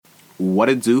What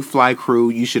a do, fly crew.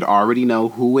 You should already know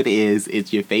who it is.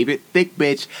 It's your favorite thick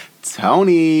bitch,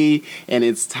 Tony. And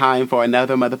it's time for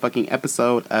another motherfucking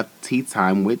episode of Tea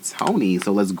Time with Tony.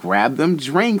 So let's grab them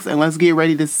drinks and let's get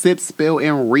ready to sip, spill,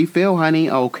 and refill, honey.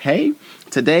 Okay?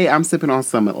 Today I'm sipping on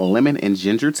some lemon and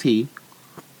ginger tea.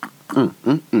 I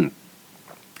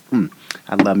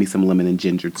love me some lemon and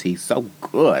ginger tea. So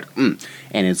good. And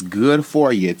it's good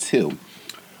for you, too.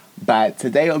 But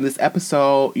today on this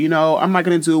episode, I'm not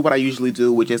going to do what I usually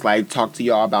do, which is like talk to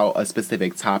y'all about a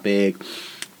specific topic.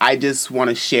 I just want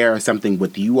to share something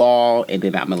with you all, and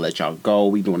then I'm going to let y'all go.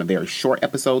 We're doing a very short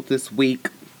episode this week,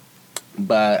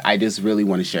 but I just really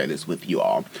want to share this with you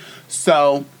all.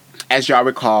 So, as y'all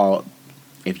recall,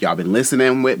 if y'all been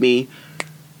listening with me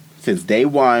since day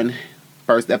one,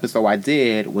 first episode I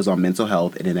did was on mental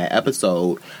health, and in that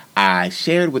episode, I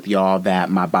shared with y'all that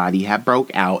my body had broke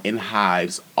out in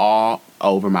hives all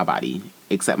over my body,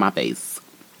 except my face.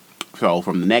 So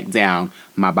from the neck down,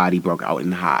 my body broke out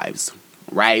in hives,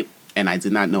 right? And I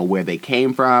did not know where they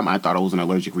came from. I thought it was an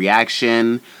allergic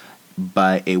reaction,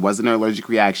 but it wasn't an allergic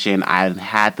reaction. I've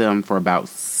had them for about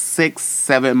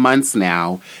 6-7 months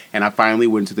now, and I finally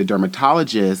went to the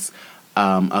dermatologist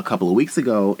a couple of weeks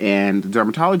ago, and the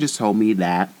dermatologist told me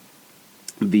that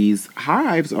these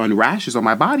hives and rashes on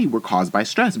my body were caused by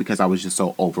stress because I was just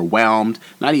so overwhelmed.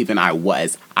 Not even I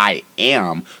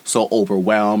am so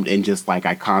overwhelmed, and just like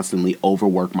I constantly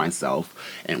overwork myself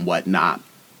and whatnot.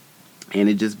 And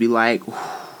it just be like,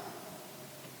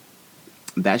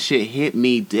 that shit hit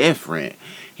me different.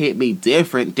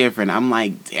 I'm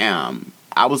like, damn.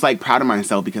 I was like proud of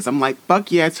myself because I'm like,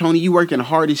 fuck yeah, Tony, you working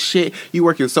hard as shit. You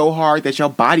working so hard that your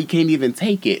body can't even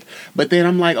take it. But then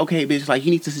I'm like, okay, bitch, like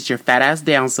you need to sit your fat ass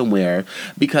down somewhere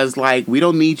because like we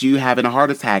don't need you having a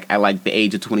heart attack at like the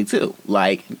age of 22.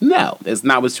 Like, no, it's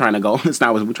not what's trying to go. It's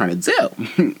not what we're trying to do.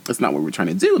 It's not what we're trying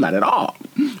to do. Not at all.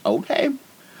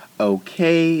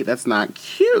 Okay, that's not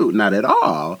cute. Not at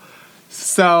all.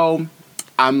 So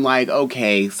I'm like,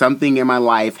 okay, something in my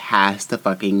life has to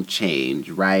fucking change,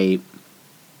 right?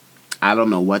 I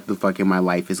don't know what the fuck in my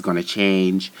life is gonna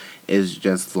change. It's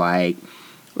just like,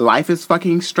 life is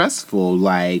fucking stressful.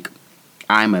 Like,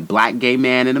 I'm a black gay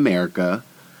man in America.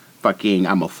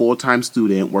 I'm a full-time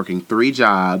student working 3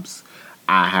 jobs.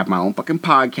 I have my own fucking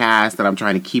podcast that I'm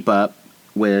trying to keep up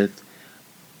with.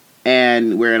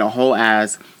 And we're in a whole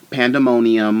ass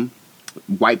pandemonium.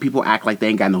 White people act like they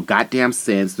ain't got no goddamn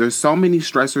sense. There's so many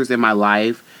stressors in my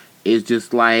life. It's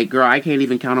just like, girl, I can't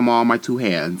even count them all on my 2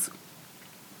 hands.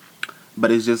 But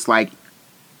it's just like,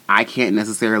 I can't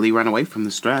necessarily run away from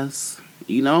the stress.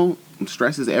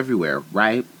 Stress is everywhere,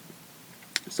 right?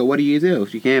 So what do?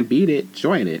 If you can't beat it,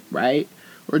 join it, right?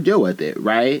 Or deal with it,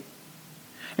 right?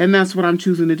 And that's what I'm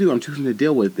choosing to do. I'm choosing to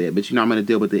deal with it. But I'm going to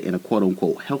deal with it in a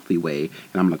quote-unquote healthy way.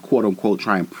 And I'm going to quote-unquote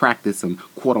try and practice some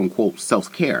quote-unquote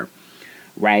self-care,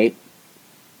 right?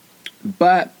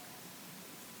 But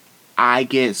I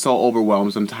get so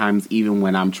overwhelmed sometimes, even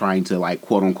when I'm trying to, like,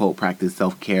 quote-unquote practice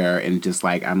self-care, and just,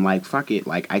 like, I'm like, fuck it.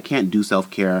 Like, I can't do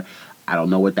self-care. I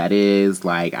don't know what that is.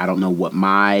 Like, I don't know what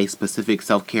my specific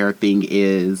self-care thing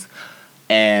is.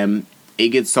 And it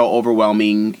gets so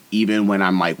overwhelming, even when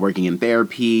I'm, like, working in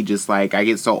therapy. Just, like, I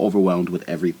get so overwhelmed with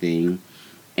everything.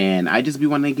 And I just be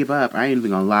wanting to give up. I ain't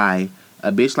even gonna lie.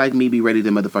 A bitch like me be ready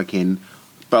to motherfucking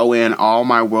throw in all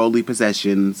my worldly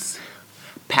possessions,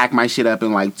 pack my shit up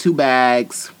in like 2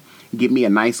 bags, get me a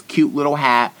nice cute little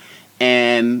hat,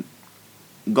 and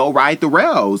go ride the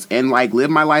rails and like live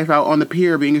my life out on the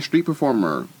pier being a street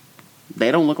performer.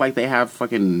 They don't look like they have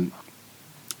fucking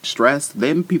stress.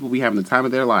 Them people be having the time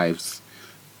of their lives.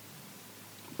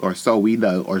 Or so we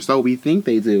know, or so we think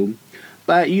they do.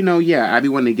 But I be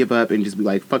wanting to give up and just be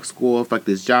like, fuck school, fuck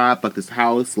this job, fuck this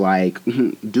house, like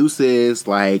deuces,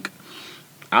 like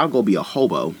I'll go be a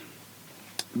hobo.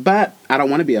 But I don't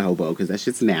want to be a hobo because that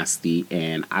shit's nasty,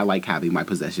 and I like having my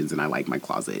possessions and I like my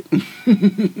closet.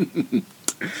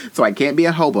 So I can't be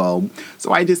a hobo.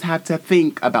 So I just have to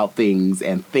think about things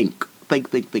and think.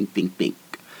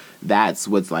 That's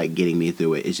what's like getting me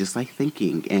through it. It's just like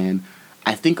thinking, and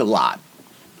I think a lot.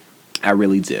 I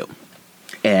really do.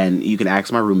 And you can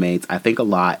ask my roommates. I think a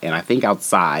lot, and I think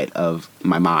outside of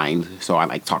my mind. So I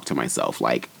like talk to myself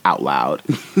like out loud.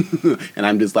 And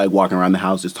I'm just like walking around the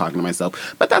house just talking to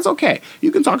myself. But that's okay.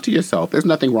 You can talk to yourself. There's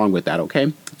nothing wrong with that,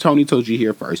 okay? Tony told you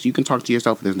here first. You can talk to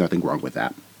yourself. There's nothing wrong with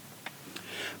that.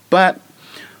 But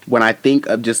when I think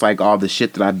of just like all the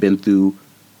shit that I've been through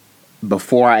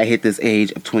before I hit this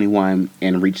age of 21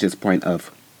 and reach this point of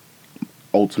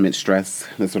ultimate stress,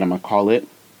 that's what I'm going to call it,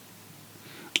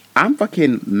 I'm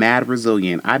fucking mad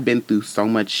resilient. I've been through so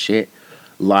much shit.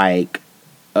 Like,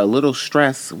 A little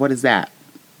stress, what is that?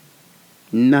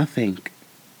 Nothing.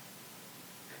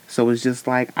 So it's just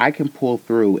like I can pull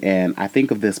through, and I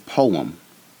think of this poem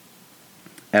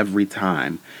every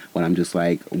time when I'm just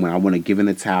like, when I want to give in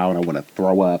a towel and I want to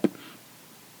throw up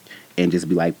and just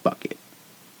be like, fuck it.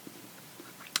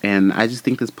 And I just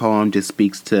think this poem just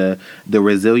speaks to the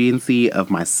resiliency of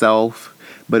myself,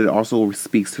 but it also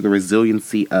speaks to the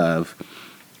resiliency of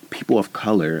people of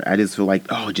color. I just feel like,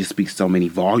 oh, it just speaks so many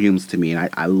volumes to me. And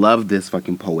I love this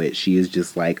fucking poet. She is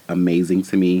just like amazing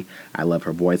to me. I love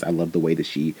her voice. I love the way that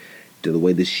she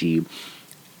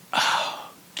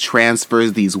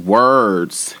transfers these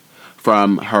words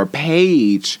from her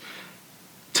page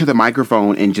to the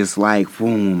microphone and just like,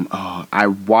 boom. Oh, I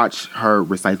watch her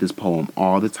recite this poem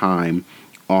all the time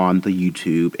on the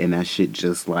YouTube, and that shit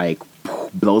just like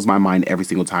blows my mind every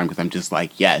single time because I'm just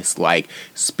like, yes, like,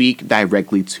 speak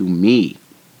directly to me.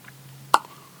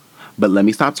 But let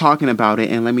me stop talking about it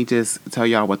and let me just tell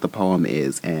y'all what the poem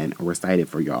is and recite it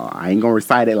for y'all. I ain't gonna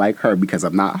recite it like her because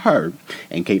I'm not her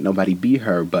and can't nobody be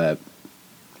her, but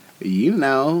you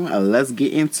know, let's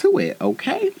get into it,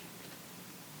 okay?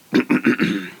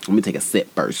 Let me take a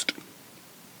sip first.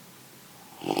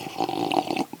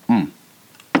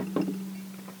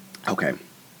 Okay.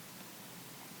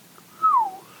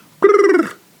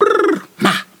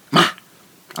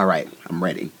 All right, I'm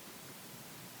ready.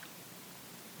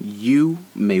 You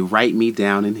may write me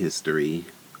down in history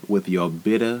with your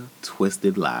bitter,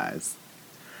 twisted lies.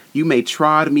 You may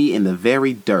trod me in the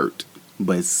very dirt,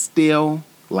 but still,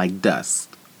 like dust,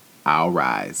 I'll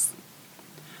rise.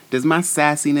 Does my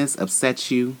sassiness upset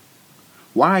you?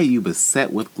 Why are you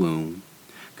beset with gloom?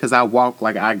 'Cause I walk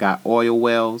like I got oil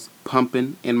wells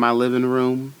pumping in my living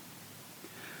room?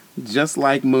 Just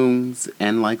like moons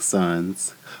and like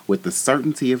suns, with the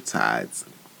certainty of tides.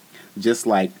 Just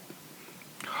like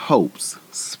hopes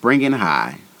springing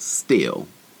high, still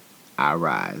I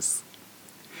rise.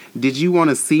 Did you want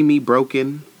to see me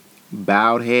broken,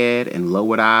 bowed head and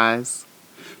lowered eyes?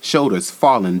 Shoulders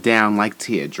falling down like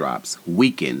teardrops,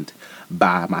 weakened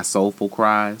by my soulful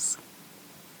cries?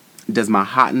 Does my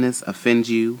hotness offend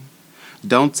you?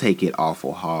 Don't take it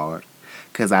awful hard,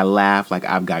 'cause I laugh like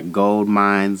I've got gold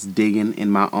mines digging in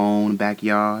my own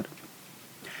backyard.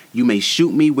 You may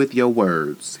shoot me with your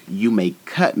words. You may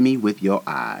cut me with your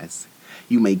eyes.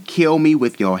 You may kill me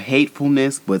with your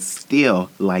hatefulness, but still,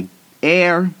 like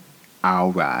air,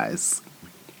 I'll rise.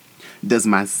 Does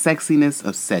my sexiness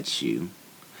upset you?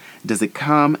 Does it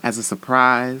come as a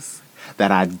surprise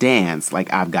that I dance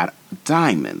like I've got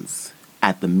diamonds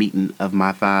at the meeting of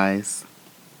my thighs?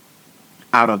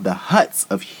 Out of the huts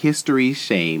of history's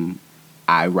shame,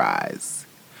 I rise.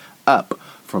 Up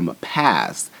from a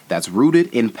past that's rooted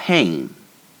in pain,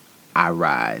 I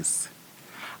rise.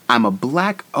 I'm a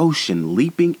black ocean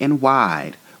leaping and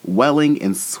wide, welling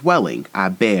and swelling I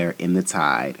bear in the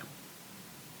tide.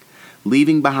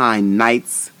 Leaving behind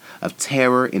nights of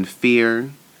terror and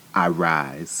fear, I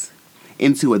rise.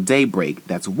 Into a daybreak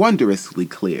that's wondrously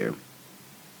clear,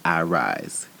 I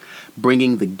rise.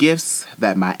 Bringing the gifts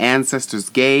that my ancestors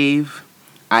gave,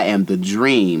 I am the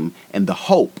dream and the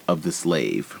hope of the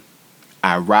slave.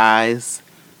 I rise,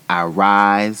 I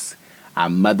rise, I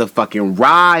motherfucking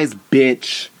rise,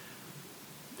 bitch.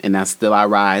 And that's Still I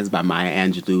Rise by Maya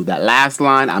Angelou. That last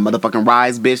line, I motherfucking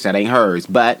rise, bitch, that ain't hers.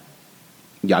 But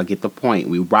y'all get the point.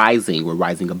 We're rising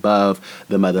above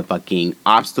the motherfucking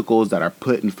obstacles that are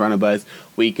put in front of us.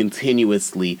 We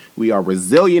are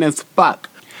resilient as fuck.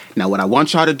 Now what I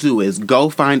want y'all to do is go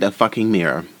find a fucking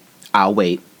mirror. I'll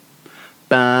wait.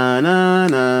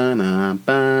 Ba-na-na-na,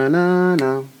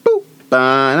 ba-na-na, boop,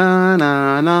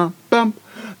 ba-na-na-na, bum,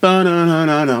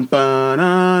 ba-na-na-na,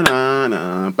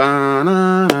 ba-na-na-na,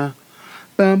 ba-na-na,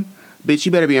 bum. Bitch,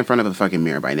 you better be in front of a fucking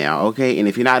mirror by now, okay? And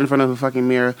if you're not in front of a fucking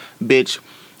mirror, bitch,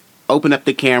 open up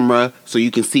the camera so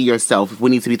you can see yourself. We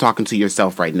need to be talking to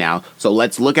yourself right now. So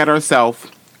let's look at ourselves.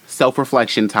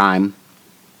 Self-reflection time.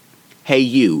 Hey,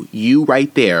 you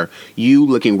right there, you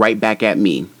looking right back at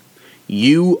me.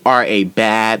 You are a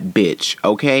bad bitch,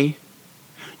 okay?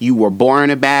 You were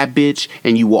born a bad bitch,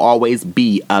 and you will always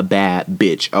be a bad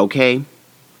bitch, okay?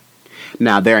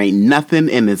 Now, there ain't nothing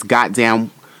in this goddamn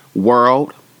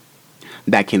world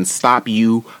that can stop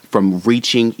you from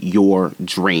reaching your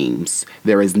dreams.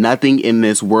 There is nothing in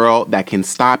this world that can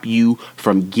stop you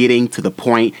from getting to the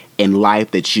point in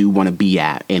life that you want to be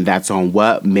at. And that's on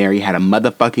what? Mary Had a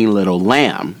Motherfucking Little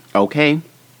Lamb, okay?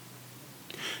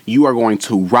 You are going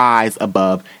to rise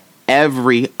above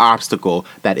every obstacle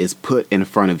that is put in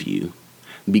front of you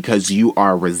because you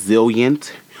are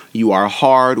resilient, you are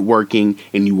hardworking,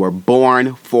 and you were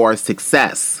born for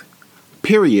success.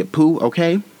 Period, poo,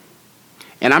 okay?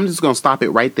 And I'm just going to stop it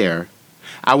right there.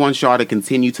 I want y'all to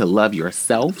continue to love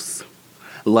yourselves,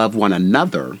 love one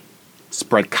another,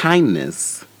 spread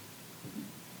kindness.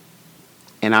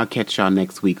 And I'll catch y'all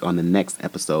next week on the next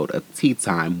episode of Tea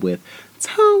Time with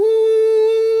Tony.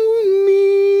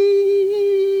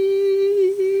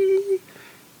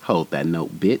 Hold that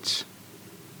note, bitch.